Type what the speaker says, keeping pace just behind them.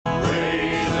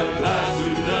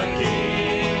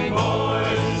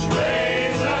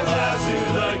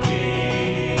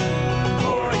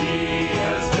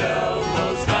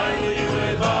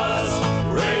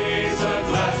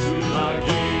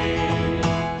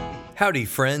Howdy,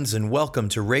 friends, and welcome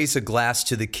to Raise a Glass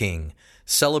to the King,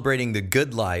 celebrating the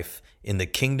good life in the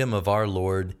kingdom of our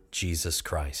Lord Jesus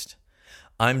Christ.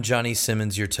 I'm Johnny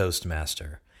Simmons, your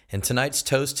Toastmaster, and tonight's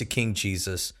toast to King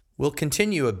Jesus will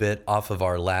continue a bit off of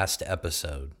our last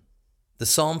episode. The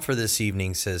psalm for this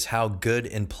evening says, "How good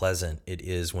and pleasant it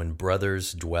is when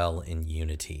brothers dwell in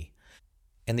unity."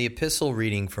 And the epistle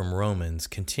reading from Romans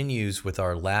continues with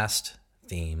our last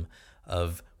theme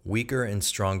of weaker and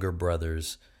stronger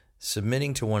brothers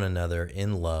submitting to one another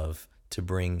in love to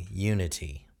bring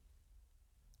unity.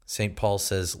 St. Paul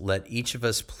says, "Let each of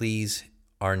us please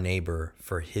our neighbor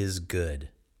for his good,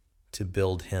 to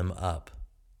build him up."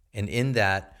 And in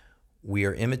that, we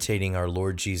are imitating our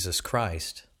Lord Jesus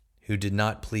Christ, who did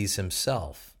not please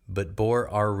himself, but bore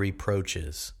our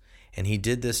reproaches. And he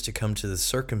did this to come to the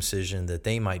circumcision that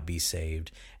they might be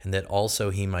saved, and that also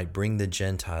he might bring the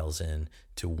Gentiles in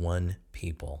to one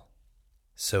people.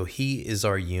 So he is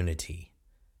our unity.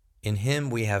 In him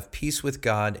we have peace with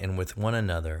God and with one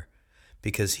another,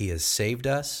 because he has saved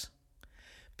us,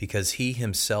 because he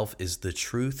himself is the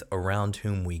truth around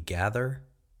whom we gather,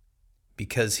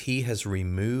 because he has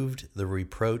removed the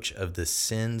reproach of the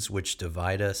sins which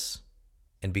divide us,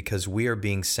 and because we are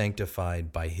being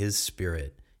sanctified by his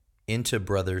Spirit into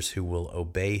brothers who will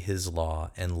obey his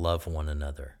law and love one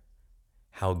another.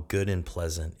 How good and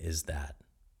pleasant is that?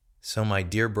 So, my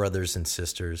dear brothers and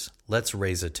sisters, let's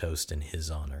raise a toast in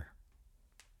his honor.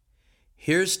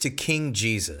 Here's to King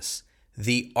Jesus,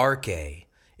 the Arche,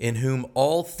 in whom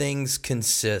all things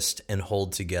consist and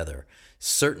hold together,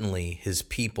 certainly his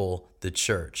people, the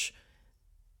church,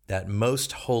 that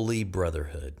most holy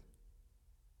brotherhood.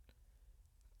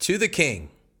 To the King.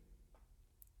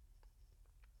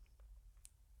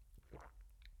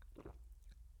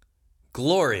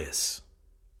 Glorious.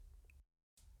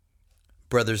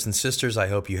 Brothers and sisters, I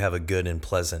hope you have a good and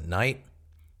pleasant night.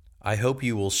 I hope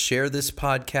you will share this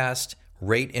podcast,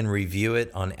 rate and review it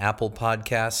on Apple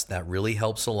Podcasts. That really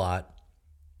helps a lot.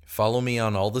 Follow me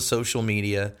on all the social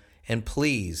media, and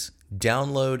please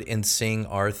download and sing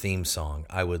our theme song.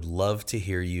 I would love to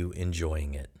hear you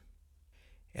enjoying it.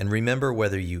 And remember,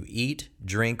 whether you eat,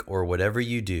 drink, or whatever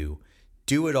you do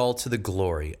it all to the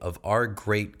glory of our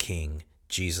great King,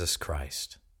 Jesus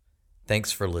Christ.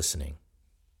 Thanks for listening.